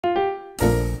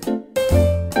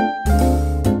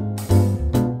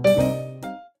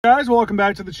guys, welcome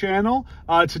back to the channel.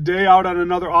 Today out on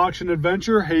another auction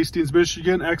adventure, Hastings,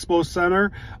 Michigan, Expo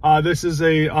Center. This is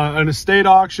an estate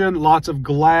auction, lots of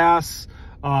glass,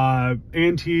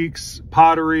 antiques,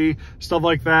 pottery, stuff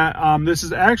like that. This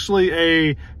is actually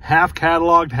a half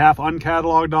cataloged, half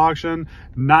uncatalogued auction.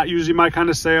 Not usually my kind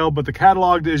of sale, but the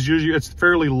cataloged is usually, it's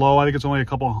fairly low. I think it's only a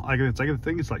couple, I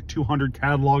think it's like 200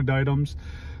 cataloged items.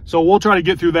 So we'll try to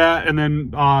get through that, and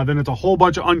then it's a whole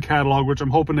bunch of uncatalogued, which I'm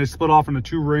hoping they split off into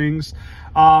 2 rings.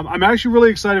 I'm actually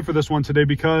really excited for this one today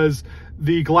because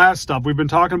the glass stuff, we've been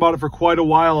talking about it for quite a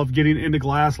while, of getting into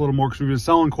glass a little more, because we've been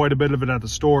selling quite a bit of it at the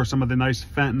store. Some of the nice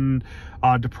Fenton,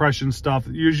 depression stuff,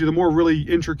 usually the more really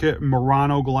intricate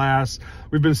Murano glass,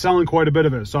 we've been selling quite a bit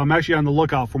of it. So I'm actually on the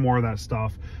lookout for more of that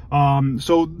stuff.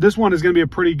 So this one is going to be a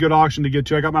pretty good auction to get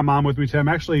to. I got my mom with me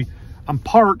today. I'm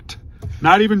parked.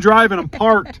 Not even driving, I'm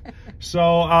parked. So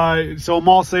I'm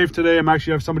all safe today. I'm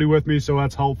actually have somebody with me, so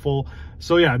that's helpful.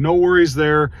 So yeah, no worries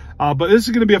there. But this is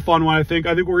going to be a fun one, I think.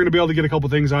 I think we're going to be able to get a couple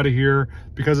things out of here,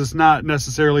 because it's not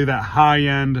necessarily that high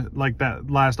end, like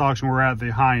that last auction we're at,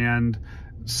 the high end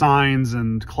signs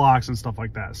and clocks and stuff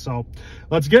like that. So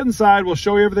let's get inside. We'll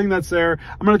show you everything that's there.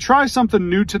 I'm going to try something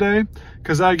new today,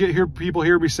 because I people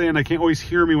hear me saying I can't always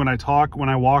hear me when I talk, when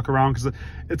I walk around, because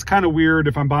it's kind of weird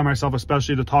if I'm by myself,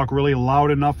 especially, to talk really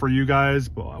loud enough for you guys,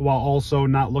 while also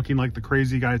not looking like the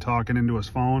crazy guy talking into his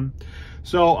phone.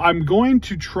 So I'm going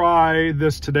to try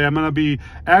this today. I'm going to be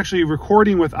actually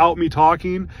recording without me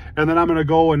talking, and then I'm going to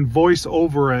go and voice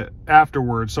over it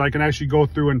afterwards, so I can actually go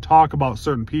through and talk about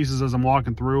certain pieces as I'm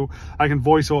walking through. I can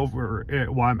voice over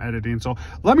it while I'm editing. So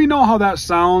let me know how that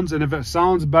sounds, and if it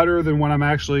sounds better than when I'm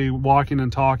actually walking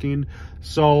and talking.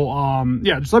 So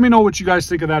yeah, just let me know what you guys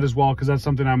think of that as well, because that's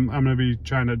something I'm going to be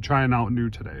trying out new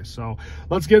today. So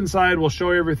let's get inside. We'll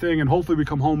show you everything, and hopefully we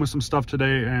come home with some stuff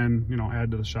today and, you know,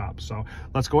 add to the shop. So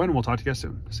let's go in and we'll talk to you guys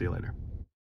soon. See you later.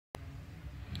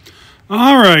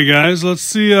 All right, guys, let's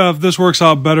see if this works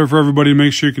out better for everybody.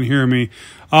 Make sure you can hear me.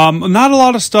 Not a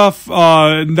lot of stuff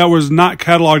that was not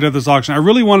cataloged at this auction. I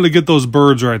really wanted to get those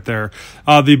birds right there.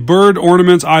 The bird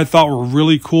ornaments I thought were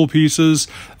really cool pieces.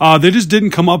 They just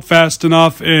didn't come up fast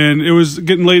enough, and it was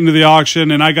getting late into the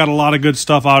auction, and I got a lot of good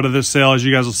stuff out of this sale, as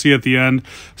you guys will see at the end.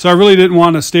 So I really didn't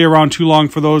want to stay around too long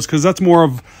for those, because that's more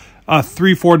of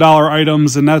 $3-4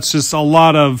 items, and that's just a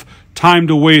lot of time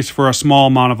to waste for a small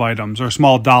amount of items, or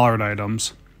small dollared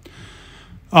items.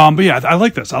 But yeah, I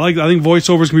like this. I think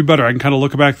voiceovers can be better. I can kind of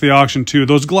look back to the auction too.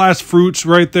 Those glass fruits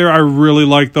right there, I really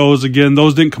like those. Again,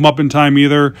 those didn't come up in time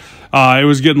either. It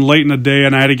was getting late in the day,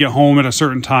 and I had to get home at a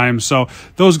certain time. So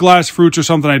those glass fruits are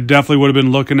something I definitely would have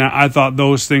been looking at. I thought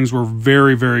those things were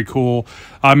very, very cool.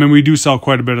 And we do sell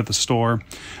quite a bit at the store.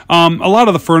 A lot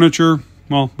of the furniture,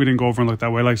 well, we didn't go over and look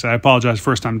that way. Like I said, I apologize,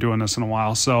 first time doing this in a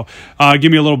while. So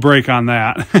give me a little break on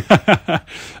that.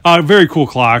 Very cool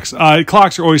clocks.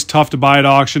 Clocks are always tough to buy at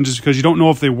auction, just because you don't know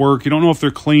if they work. You don't know if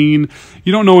they're clean.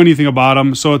 You don't know anything about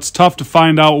them. So it's tough to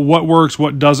find out what works,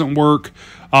 what doesn't work.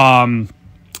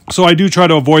 So I do try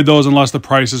to avoid those unless the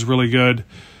price is really good.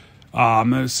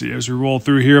 Let's see, as we roll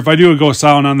through here, if I do go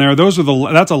silent on there, that's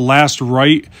a last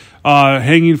right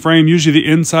hanging frame. Usually the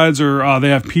insides are, they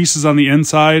have pieces on the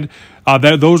inside.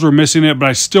 Those were missing it, but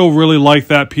I still really like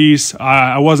that piece.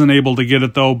 I wasn't able to get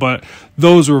it though, but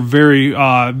those were very,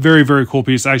 very cool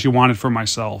piece. I actually wanted for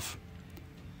myself.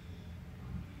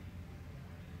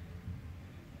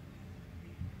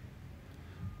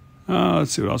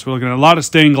 Let's see what else we're looking at. A lot of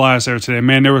stained glass there today.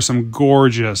 Man, there was some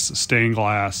gorgeous stained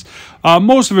glass.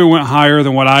 Most of it went higher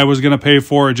than what I was going to pay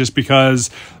for it, just because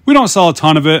we don't sell a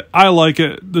ton of it. I like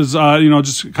it. There's, you know,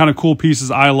 just kind of cool pieces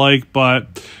I like,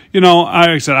 but, you know, like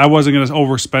I said, I wasn't going to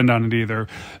overspend on it either.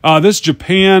 This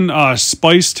Japan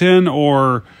spice tin,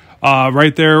 or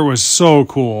right there, was so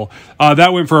cool.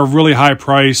 That went for a really high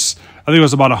price. I think it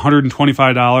was about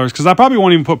 $125, because I probably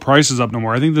won't even put prices up no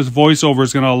more. I think this voiceover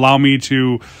is going to allow me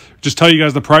to just tell you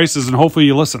guys the prices, and hopefully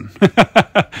you listen.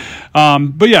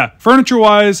 But yeah,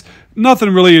 furniture-wise, nothing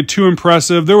really too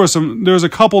impressive. There was a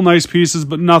couple nice pieces,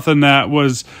 but nothing that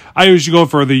was. I usually go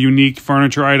for the unique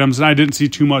furniture items, and I didn't see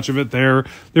too much of it there.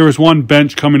 There was one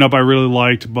bench coming up I really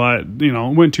liked, but, you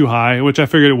know, it went too high, which I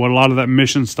figured it would. A lot of that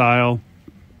mission style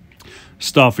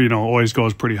stuff, you know, always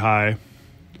goes pretty high.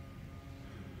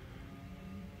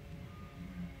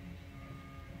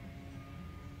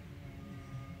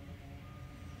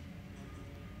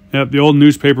 Yep, the old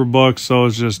newspaper books,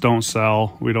 those just don't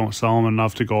sell. We don't sell them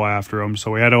enough to go after them, so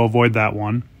we had to avoid that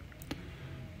one.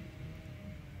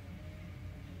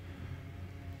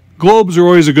 Globes are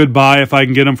always a good buy if I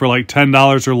can get them for like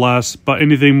 $10 or less, but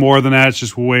anything more than that, it's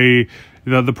just way,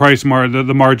 the price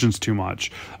the margin's too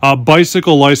much.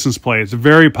 Bicycle license plates,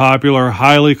 very popular,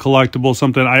 highly collectible,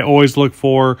 something I always look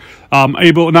for.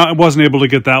 I wasn't able to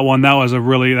get that one.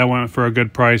 That went for a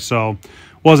good price, so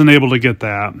wasn't able to get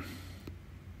that.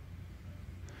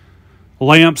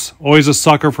 Lamps, always a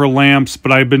sucker for lamps,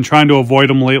 but I've been trying to avoid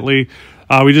them lately.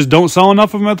 We just don't sell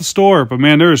enough of them at the store, but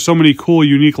man, there are so many cool,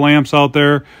 unique lamps out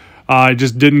there. I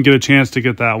just didn't get a chance to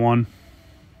get that one.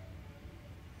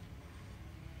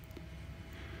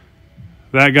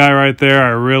 That guy right there,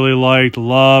 I really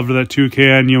loved that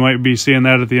toucan. You might be seeing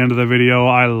that at the end of the video.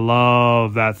 I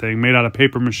love that thing, made out of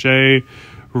paper mache.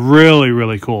 Really,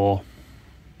 really cool.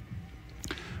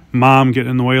 Mom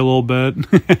getting in the way a little bit.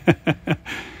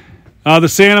 The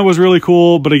Santa was really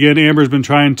cool, but again, Amber's been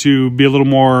trying to be a little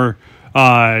more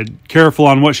careful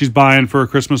on what she's buying for her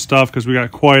Christmas stuff, because we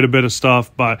got quite a bit of stuff,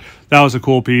 but that was a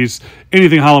cool piece.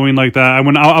 Anything Halloween like that,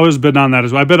 I was bidding on that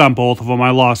as well. I bid on both of them. I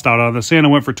lost out on the Santa.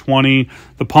 Went for 20.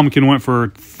 The pumpkin went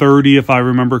for 30, if I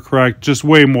remember correct. Just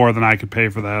way more than I could pay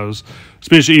for those,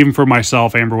 especially even for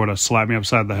myself. Amber would have slapped me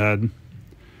upside the head.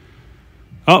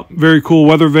 Oh, very cool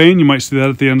weather vane. You might see that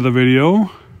at the end of the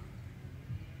video.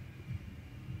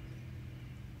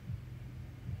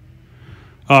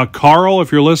 Carl,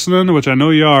 if you're listening, which I know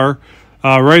you are,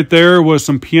 right there was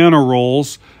some piano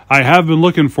rolls. I have been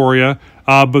looking for you,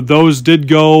 but those did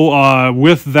go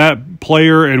with that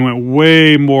player and went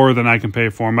way more than I can pay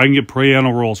for them. I can get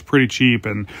piano rolls pretty cheap,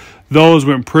 and those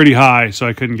went pretty high, so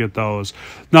I couldn't get those.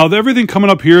 Now, everything coming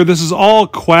up here, this is all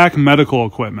Quack medical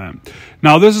equipment.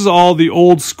 Now, this is all the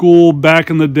old school, back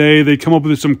in the day. They come up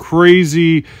with some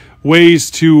crazy ways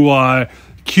to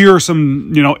cure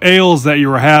some, ails that you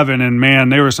were having, and man,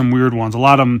 there were some weird ones. A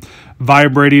lot of them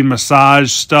vibrating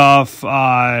massage stuff.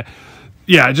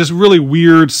 Yeah, just really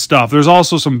weird stuff. There's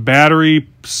also some battery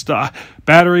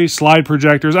slide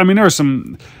projectors. I mean, there were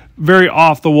some very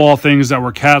off-the-wall things that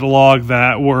were cataloged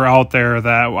that were out there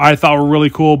that I thought were really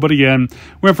cool, but again,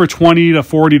 went for $20 to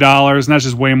 $40, and that's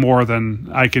just way more than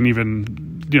I can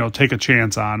even, take a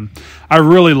chance on. I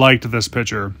really liked this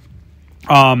picture.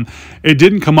 It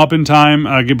didn't come up in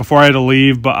time before I had to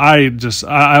leave, but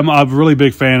I'm a really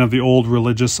big fan of the old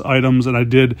religious items, and I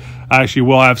actually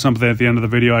will have something at the end of the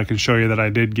video I can show you that I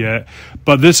did get.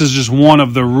 But this is just one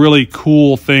of the really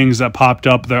cool things that popped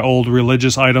up, the old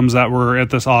religious items that were at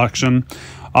this auction.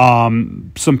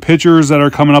 Some pictures that are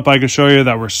coming up I can show you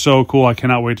that were so cool. I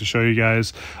cannot wait to show you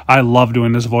guys. I love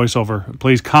doing this voiceover.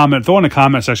 Please throw in the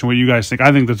comment section what you guys think.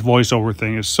 I think this voiceover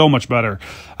thing is so much better.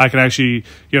 I can actually,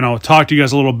 talk to you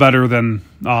guys a little better than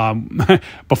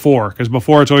before, because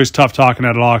before it's always tough talking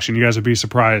at an auction. You guys would be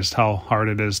surprised how hard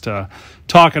it is to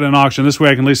talk at an auction. This way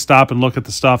I can at least stop and look at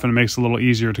the stuff, and it makes it a little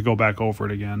easier to go back over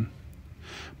it again.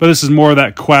 But this is more of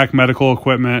that Quack medical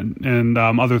equipment and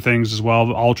other things as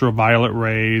well, ultraviolet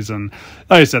rays. And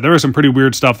like I said, there was some pretty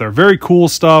weird stuff there. Very cool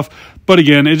stuff. But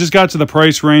again, it just got to the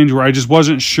price range where I just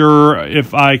wasn't sure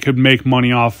if I could make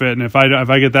money off it. And if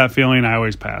I get that feeling, I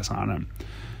always pass on it.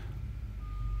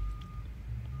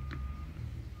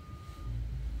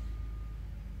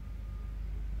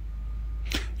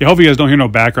 Yeah, I hope you guys don't hear no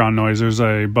background noise. There's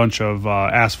a bunch of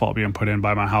asphalt being put in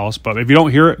by my house. But if you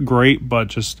don't hear it, great. But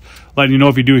just letting you know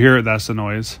if you do hear it, that's the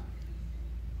noise.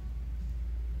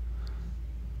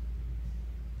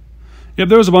 Yep,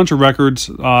 there was a bunch of records.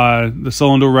 The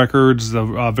cylinder records, the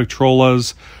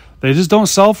Victrolas. They just don't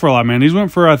sell for a lot, man. These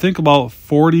went for, I think, about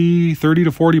 30 to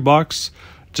 $40.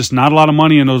 Just not a lot of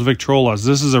money in those Victrolas.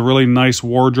 This is a really nice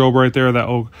wardrobe right there.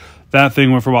 That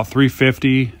thing went for about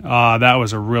 $350. That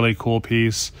was a really cool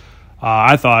piece.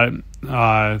 I thought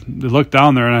looked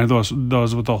down there, and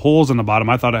those with the holes in the bottom,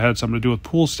 I thought it had something to do with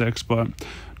pool sticks, but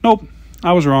nope,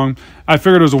 I was wrong. I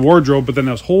figured it was a wardrobe, but then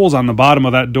those holes on the bottom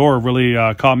of that door really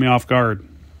caught me off guard.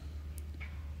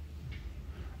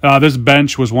 This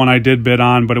bench was one I did bid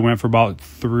on, but it went for about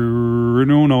it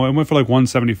went for like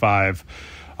 $175.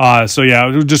 So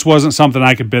yeah, it just wasn't something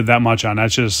I could bid that much on.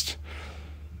 That's just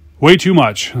way too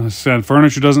much. And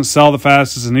furniture doesn't sell the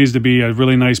fastest. It needs to be a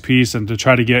really nice piece, and to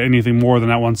try to get anything more than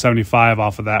that $175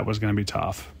 off of that was going to be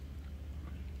tough.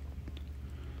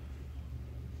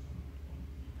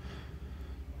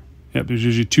 Yep, there's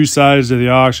usually two sides to the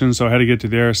auction, so I had to get to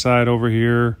the other side over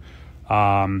here.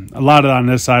 A lot on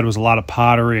this side was a lot of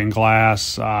pottery and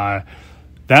glass.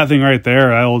 That thing right there,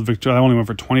 that old Victoria, I only went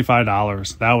for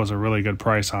 $25. That was a really good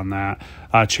price on that.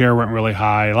 Chair went really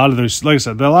high. A lot of those, like I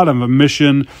said, a lot of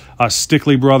Mission,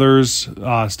 Stickley Brothers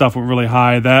stuff went really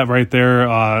high. That right there,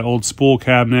 old spool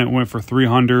cabinet went for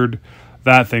 $300.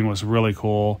 That thing was really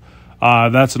cool.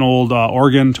 That's an old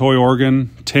toy organ,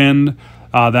 tinned.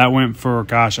 That went for,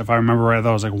 gosh, if I remember right,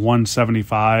 that was like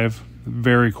 $175.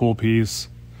 Very cool piece.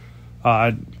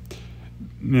 Let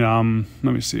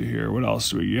me see here. What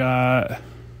else do we got?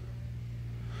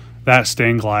 That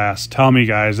stained glass. Tell me,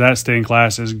 guys, that stained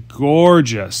glass is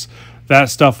gorgeous. That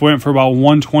stuff went for about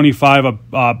 $125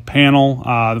 a panel.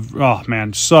 Oh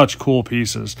man, such cool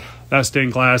pieces. That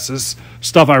stained glass is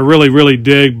stuff I really, really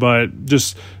dig, but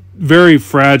just very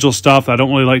fragile stuff I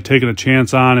don't really like taking a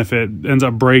chance on. If it ends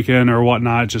up breaking or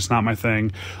whatnot, it's just not my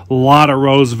thing. A lot of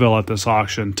Roseville at this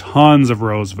auction, tons of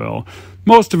Roseville.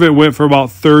 Most of it went for about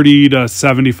 $30 to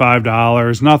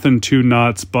 $75. Nothing too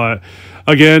nuts, but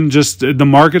again, just the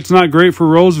market's not great for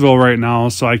Roseville right now,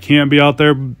 so I can't be out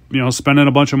there, spending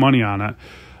a bunch of money on it.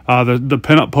 The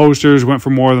pinup posters went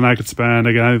for more than I could spend.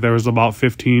 Again, I think there was about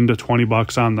 15 to 20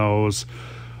 bucks on those.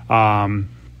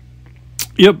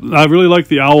 Yep, I really like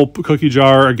the owl cookie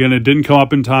jar. Again, it didn't come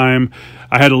up in time.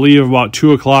 I had to leave about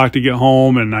 2 o'clock to get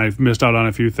home, and I missed out on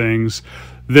a few things.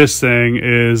 This thing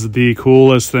is the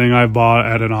coolest thing I've bought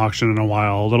at an auction in a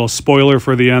while. A little spoiler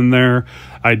for the end there.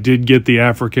 I did get the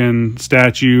African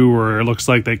statue where it looks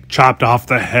like they chopped off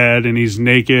the head and he's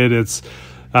naked.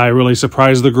 I really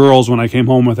surprised the girls when I came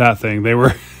home with that thing. They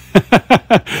were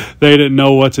they didn't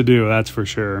know what to do, that's for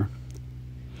sure.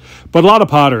 But a lot of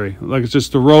pottery. Like, it's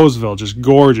just the Roseville, just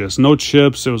gorgeous. No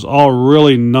chips. It was all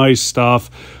really nice stuff.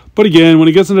 But again, when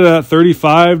it gets into that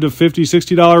 $35 to $50,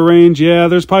 $60 range, yeah,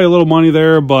 there's probably a little money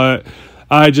there, but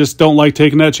I just don't like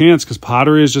taking that chance because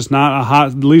pottery is just not a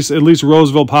hot, at least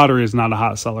Roseville pottery is not a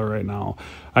hot seller right now.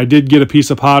 I did get a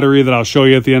piece of pottery that I'll show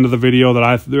you at the end of the video that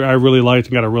I really liked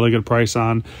and got a really good price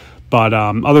on. But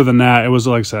other than that, it was,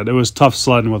 like I said, it was tough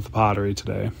sledding with the pottery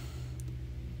today.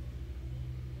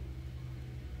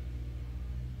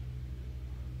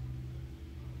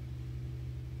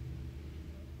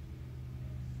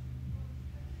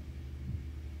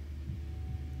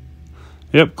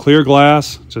 Yep, clear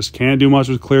glass. Just can't do much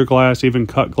with clear glass, even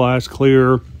cut glass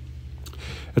clear.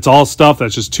 It's all stuff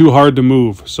that's just too hard to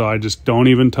move, so I just don't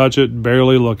even touch it,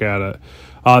 barely look at it.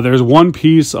 There's one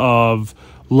piece of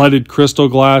leaded crystal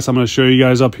glass I'm going to show you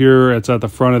guys up here. It's at the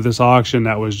front of this auction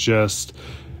that was just,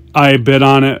 I bid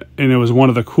on it, and it was one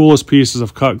of the coolest pieces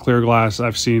of cut clear glass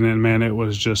I've seen, and man, it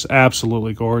was just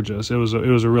absolutely gorgeous. It was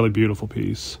a really beautiful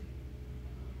piece.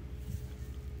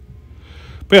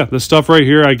 But yeah, this stuff right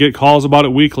here, I get calls about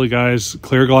it weekly, guys.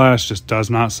 Clear glass just does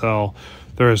not sell.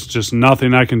 There's just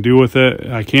nothing I can do with it.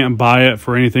 I can't buy it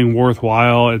for anything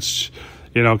worthwhile. It's,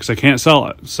 because I can't sell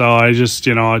it. So I just,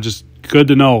 just good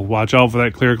to know. Watch out for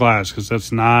that clear glass because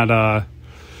it's not a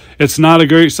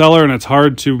great seller and it's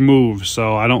hard to move.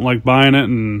 So I don't like buying it,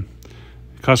 and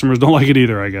customers don't like it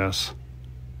either, I guess.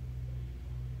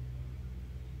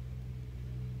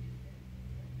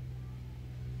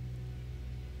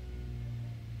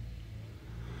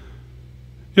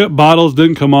 Yep, bottles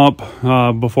didn't come up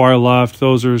before I left.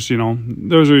 Those are small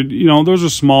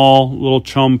little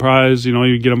chum prize.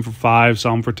 You get them for $5,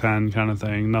 sell them for $10, kind of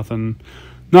thing. Nothing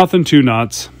too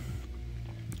nuts.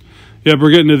 Yeah,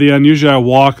 we're getting to the end. Usually I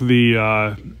walk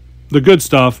the good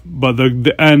stuff, but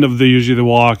the end of usually the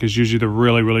walk is usually the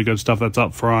really, really good stuff that's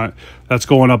up front. That's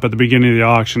going up at the beginning of the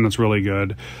auction. That's really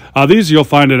good. These you'll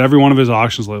find at every one of his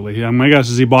auctions lately. My guess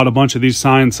is he bought a bunch of these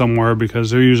signs somewhere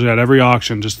because they're usually at every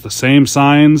auction, just the same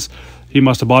signs. He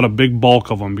must have bought a big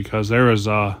bulk of them because there is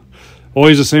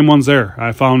always the same ones there.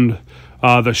 I found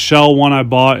the shell one I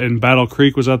bought in Battle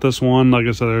Creek was at this one. Like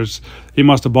I said, he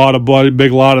must have bought a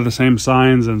big lot of the same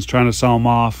signs and is trying to sell them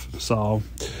off. So,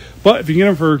 but if you get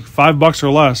them for $5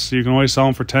 or less, you can always sell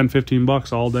them for 10, 15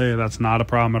 bucks all day. That's not a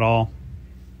problem at all.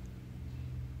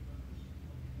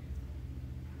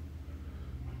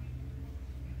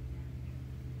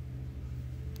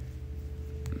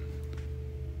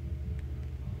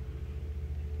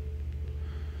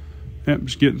 Yep,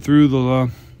 just getting through the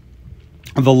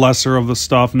lesser of the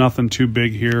stuff. Nothing too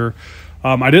big here.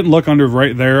 I didn't look under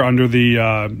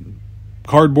the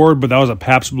cardboard, but that was a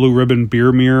Pabst Blue Ribbon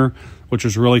beer mirror, which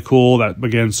was really cool. That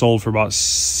again sold for about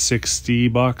 60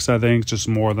 bucks, I think, just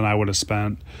more than I would have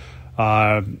spent.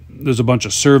 There's a bunch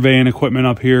of surveying equipment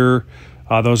up here.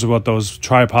 Those are what those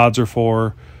tripods are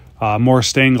for. More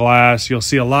stained glass. You'll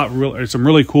see some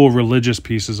really cool religious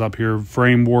pieces up here.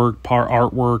 Framework,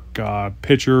 artwork,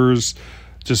 pictures,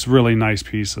 just really nice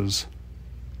pieces.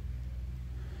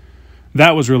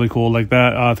 That was really cool. Like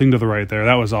that thing to the right there.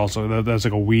 That was also, that's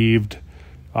like a weaved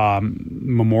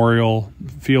memorial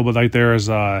feel, but like there is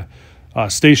a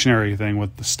stationary thing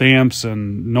with the stamps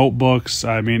and notebooks.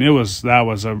 I mean,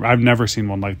 I've never seen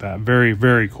one like that. Very,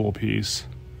 very cool piece.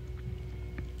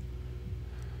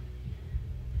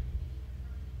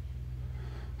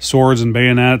 Swords and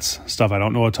bayonets, stuff I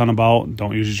don't know a ton about.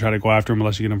 Don't usually try to go after them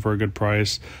unless you get them for a good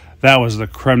price. That was the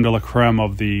creme de la creme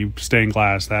of the stained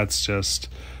glass.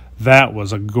 That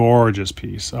was a gorgeous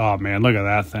piece. Oh man, look at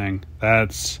that thing.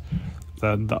 That's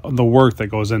the work that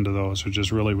goes into those are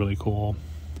just really, really cool.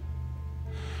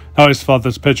 I always thought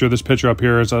this picture up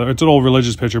here it's an old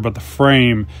religious picture, but the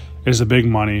frame is a big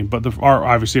money. But the art,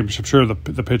 obviously, I'm sure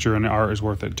the picture and the art is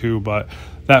worth it too. But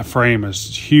that frame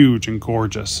is huge and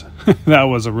gorgeous. That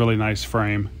was a really nice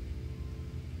frame.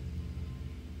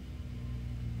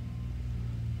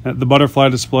 The butterfly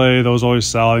display, those always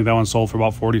sell. I think that one sold for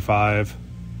about $45.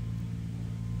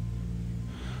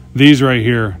 These right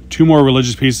here, 2 more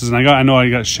religious pieces, and I know I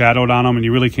got shadowed on them, and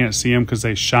you really can't see them because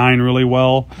they shine really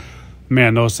well.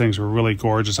 Man, those things were really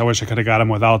gorgeous. I wish I could have got them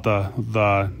without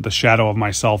the shadow of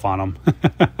myself on them.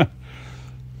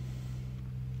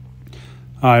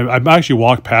 I actually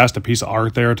walked past a piece of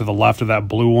art there to the left of that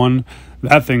blue one.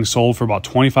 That thing sold for about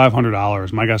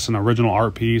 $2,500. My guess, an original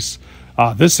art piece.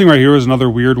 This thing right here is another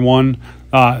weird one.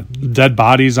 Dead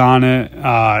bodies on it.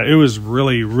 It was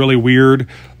really, really weird,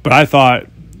 but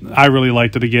I really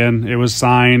liked it again. It was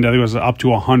signed. I think it was up to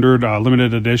 100,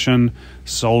 limited edition,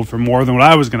 sold for more than what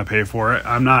I was going to pay for it.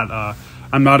 I'm not an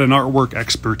artwork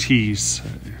expert.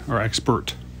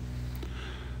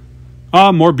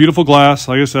 More beautiful glass.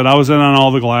 Like I said, I was in on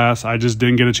all the glass. I just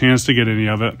didn't get a chance to get any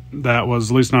of it. That was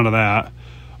at least none of that.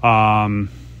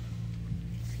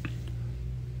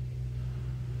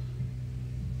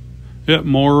 Yeah,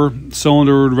 more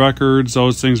cylinder records.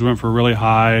 Those things went for really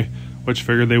high, which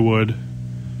figured they would.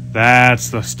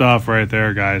 That's the stuff right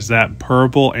there, guys. That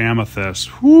purple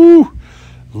amethyst. Whoo!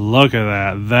 Look at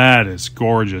that. That is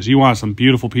gorgeous. You want some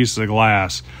beautiful pieces of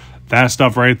glass. That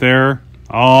stuff right there.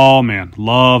 Oh, man.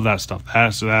 Love that stuff.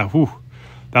 Whew.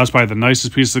 That was probably the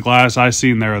nicest piece of glass I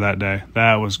seen there that day.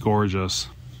 That was gorgeous.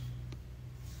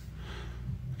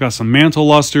 Got some mantle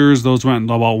lusters. Those went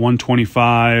about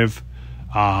 $125.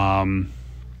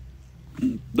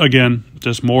 Again,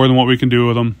 just more than what we can do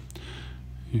with them.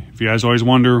 If you guys always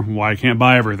wonder why I can't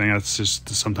buy everything, that's just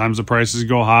sometimes the prices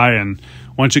go high, and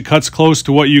once it cuts close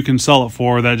to what you can sell it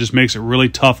for, that just makes it really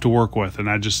tough to work with. And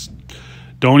I just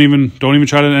don't even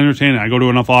try to entertain it. I go to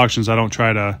enough auctions. I don't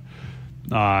try to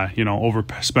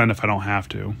overspend if I don't have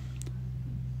to.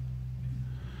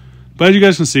 But as you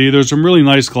guys can see, there's some really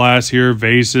nice glass here,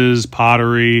 vases,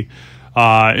 pottery.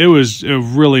 It was a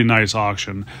really nice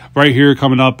auction. Right here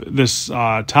coming up, this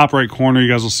top right corner, you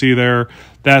guys will see there,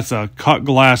 that's a cut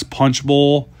glass punch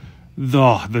bowl.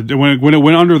 When it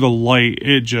went under the light,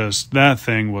 that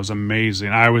thing was amazing.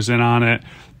 I was in on it,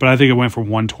 but I think it went for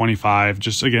 $125.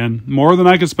 Just, again, more than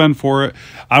I could spend for it.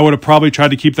 I would have probably tried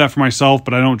to keep that for myself,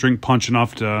 but I don't drink punch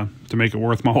enough to make it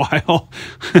worth my while.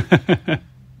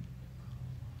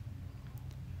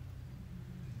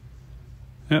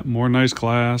 Yeah, more nice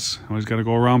glass. Always got to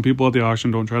go around people at the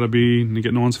auction. Don't try to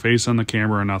get no one's face on the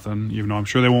camera or nothing. Even though I'm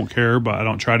sure they won't care, but I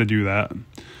don't try to do that.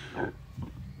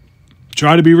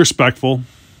 Try to be respectful.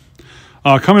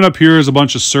 Coming up here is a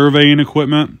bunch of surveying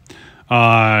equipment.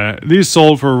 These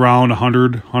sold for around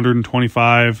 100,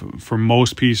 125 for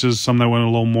most pieces. Some that went a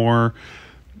little more.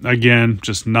 Again,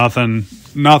 just nothing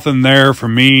there for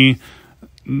me.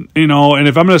 You know, and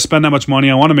if I'm going to spend that much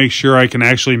money, I want to make sure I can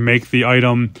actually make the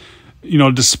item,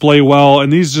 display well,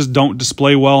 and these just don't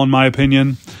display well in my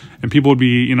opinion, and people would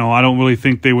be, I don't really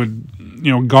think they would,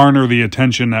 garner the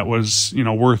attention that was,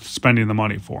 worth spending the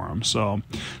money for them. So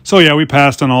yeah, we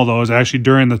passed on all those. Actually,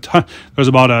 during the time, there was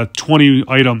about a 20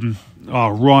 item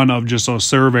run of just those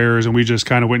surveyors, and we just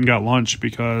kind of went and got lunch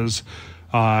because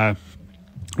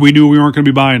we knew we weren't going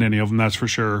to be buying any of them, that's for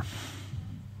sure.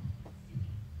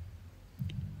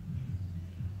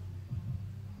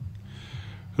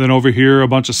 Then over here, a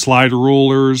bunch of slide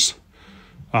rulers.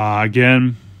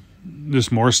 Again,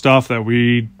 just more stuff that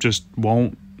we just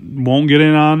won't get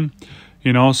in on.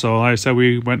 So like I said,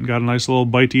 we went and got a nice little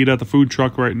bite to eat at the food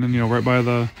truck right by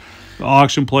the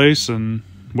auction place and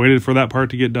waited for that part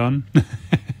to get done.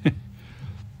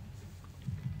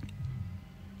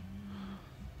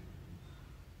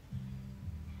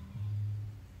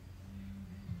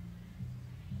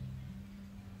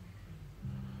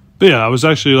 But yeah, I was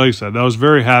actually, like I said, I was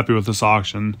very happy with this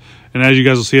auction. And as you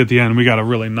guys will see at the end, we got a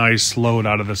really nice load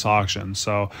out of this auction.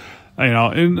 So,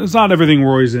 and it's not everything we're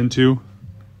always into.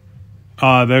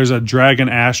 There's a dragon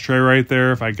ashtray right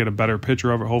there. If I get a better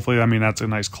picture of it, hopefully, that's a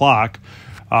nice clock.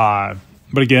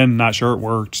 But again, not sure it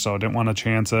worked, so I didn't want to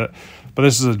chance it. But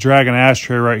this is a dragon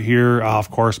ashtray right here. Of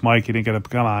course, Mike, you didn't get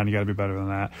come on, you got to be better than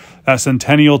that. That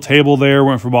Centennial table there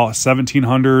went for about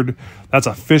 $1,700. That's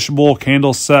a fishbowl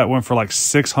candle set, went for like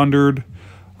 $600.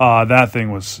 That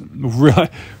thing was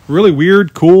really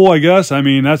weird, cool, I guess. I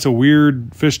mean, that's a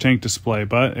weird fish tank display,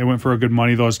 but it went for a good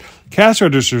money. Those cash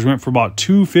registers went for about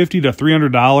 $250 to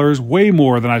 $300, way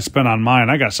more than I spent on mine.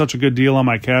 I got such a good deal on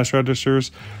my cash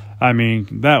registers. I mean,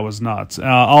 that was nuts.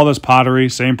 All this pottery,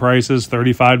 same prices,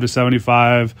 $35 to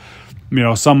 $75. You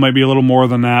know, some might be a little more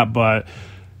than that, but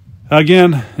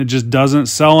again, it just doesn't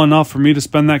sell enough for me to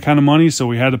spend that kind of money, so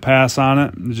we had to pass on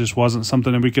it. It just wasn't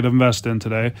something that we could invest in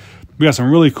today. We got some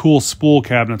really cool spool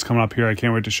cabinets coming up here. I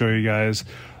can't wait to show you guys.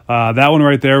 That one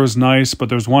right there was nice, but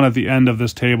there's one at the end of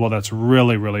this table that's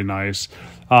really, really nice.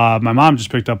 My mom just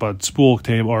picked up a spool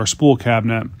table or a spool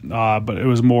cabinet, but it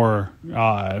was more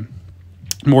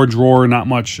drawer, not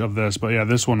much of this. But yeah,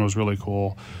 this one was really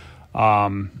cool.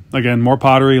 Again, more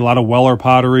pottery, a lot of Weller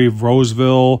pottery,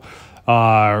 Roseville,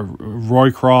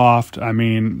 Roycroft. I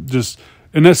mean, just,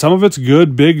 and then some of it's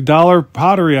good big dollar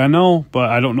pottery, I know, but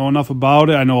I don't know enough about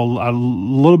it. I know a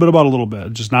little bit about a little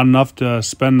bit, just not enough to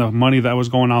spend the money that was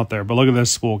going out there. But look at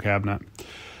this spool cabinet.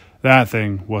 That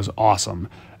thing was awesome.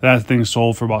 That thing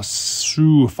sold for about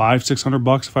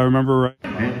 $500-600 if I remember right.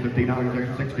 And $50 there,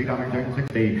 $60 there,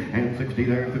 60, and 60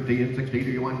 there, 50 and 60. Do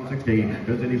you want 60?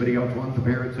 Does anybody else want the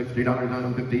pair at $60 on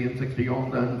them? 50 and 60 all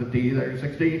done. 50 there,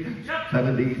 60,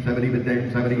 70, 70 bid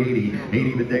there, 70, 80,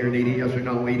 80 bid there, and 80 yes or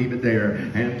no, 80 bid there,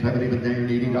 and 70 bid there, and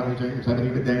 $80 there, 70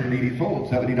 bid there, and 80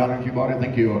 sold. $70 you bought it,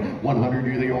 thank you. 100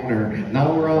 you're the owner.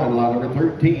 Now we're on lot number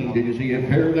 13. Did you see a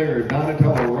pair there?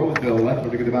 Donatello, Roseville. That's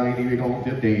what you're going to buy. And you're going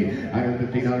 50. I got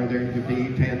 $50 there,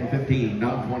 50, 10, 15,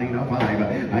 now 20, now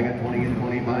 5. I got 20 and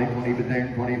 25, 20 bid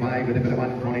there, 25, but if it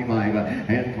won 25,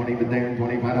 and 20 bid there,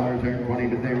 $25 there, 20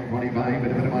 bid there, 25,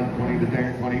 but if it won 20 bid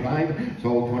there, 25. So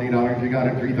 $20 you got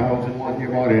it, 3,001 you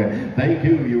bought it. Thank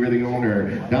you, you were the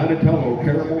owner. Donatello,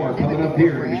 Paramore coming up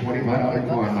here, $25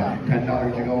 one.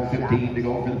 $10 to go, 15 to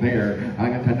go for the pair. I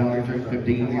got $10 there,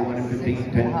 15, you wanted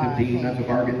 15, 10, 15, that's a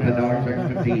bargain, $10 there,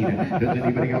 15. Does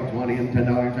anybody else want in?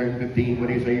 $10 there, 15, what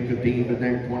do you say? 15 bid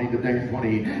there, 20 bid there,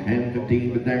 20, and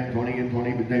 15 bid there, 20 and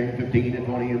 20 bid there, 15 and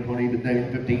 20 and 20 bid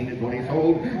there, 15 and 20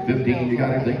 sold. 15, you got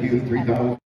it, thank you,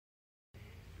 3,000.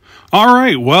 All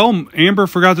right, well, Amber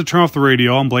forgot to turn off the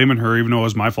radio. I'm blaming her, even though it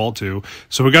was my fault too.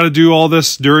 So we got to do all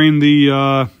this during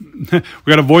the, we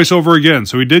got a voiceover again.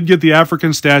 So we did get the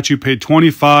African statue, paid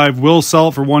 $25. We'll sell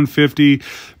it for $150.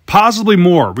 Possibly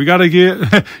more. We got to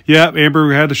get, yeah, Amber,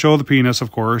 we had to show the penis,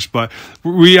 of course, but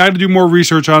we had to do more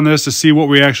research on this to see what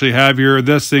we actually have here.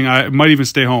 This thing, I might even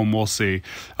stay home. We'll see.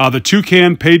 The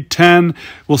toucan paid $10.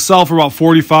 We'll sell for about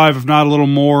 $45, if not a little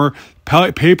more.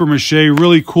 Paper mache,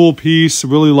 really cool piece.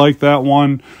 Really like that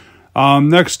one.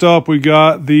 Next up, we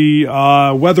got the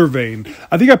weather vane.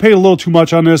 I think I paid a little too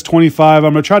much on this, $25. I'm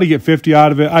going to try to get $50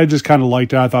 out of it. I just kind of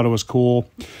liked it. I thought it was cool.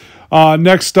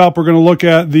 Next up, we're going to look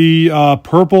at the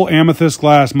purple amethyst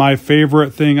glass, my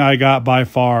favorite thing I got by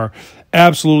far.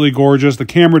 Absolutely gorgeous. The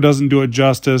camera doesn't do it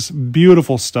justice.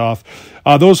 Beautiful stuff.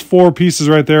 Those 4 pieces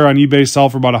right there on eBay sell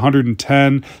for about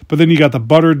 $110. But then you got the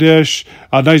butter dish,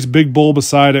 a nice big bowl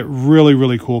beside it. Really,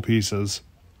 really cool pieces.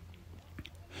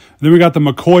 Then we got the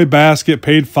McCoy basket,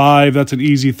 paid $5. That's an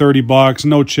easy $30.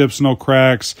 No chips, no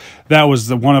cracks. That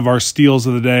was one of our steals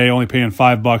of the day, only paying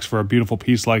 $5 for a beautiful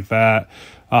piece like that.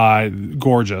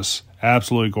 Gorgeous.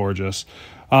 Absolutely gorgeous.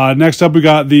 Next up, we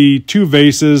got the 2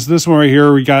 vases. This one right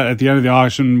here, we got at the end of the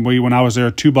auction, when I was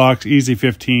there, $2, easy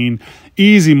 15.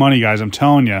 Easy money, guys, I'm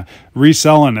telling you.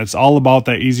 Reselling, it's all about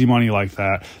that easy money like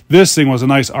that. This thing was a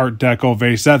nice Art Deco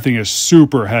vase. That thing is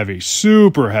super heavy,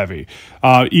 super heavy.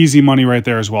 Easy money right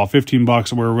there as well,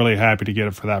 $15. We're really happy to get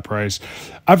it for that price.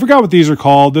 I forgot what these are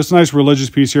called. This nice religious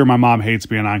piece here, my mom hates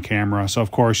being on camera, so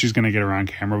of course she's going to get her on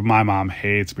camera, but my mom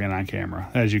hates being on camera,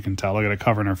 as you can tell. Look at it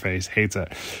covering her face, hates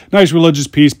it. Nice religious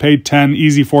piece, paid $10,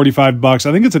 easy $45.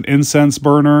 I think it's an incense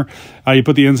burner. You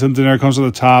put the incense in there, it comes to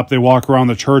the top. They walk around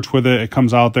the church with it. It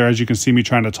comes out there, as you can see me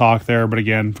trying to talk there, but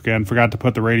again, forgot to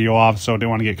put the radio off, so I didn't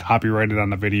want to get copyrighted on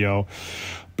the video.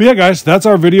 But yeah, guys, that's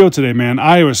our video today, man.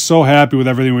 I was so happy with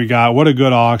everything we got. What a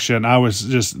good auction. I was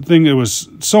just thinking it was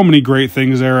so many great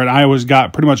things there, and I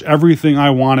got pretty much everything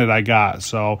I wanted, I got.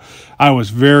 So I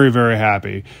was very, very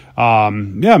happy.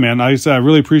 Yeah, man, like I said, I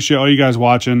really appreciate all you guys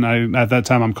watching. At that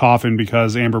time, I'm coughing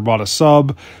because Amber bought a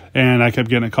sub, and I kept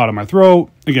getting it caught in my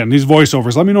throat. Again, these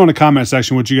voiceovers, let me know in the comment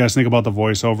section what you guys think about the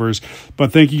voiceovers.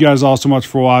 But thank you guys all so much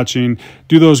for watching.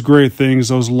 Do those great things,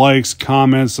 those likes,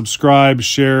 comments, subscribe,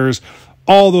 shares,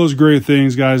 all those great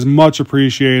things, guys. Much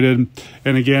appreciated.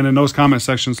 And again, in those comment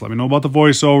sections, let me know about the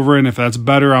voiceover. And if that's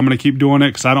better, I'm going to keep doing it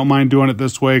because I don't mind doing it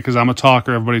this way because I'm a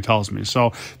talker, everybody tells me. So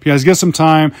if you guys get some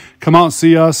time, come out and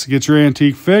see us, get your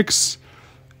antique fix.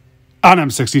 on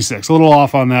M66. A little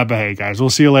off on that, but hey, guys, we'll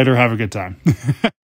see you later. Have a good time.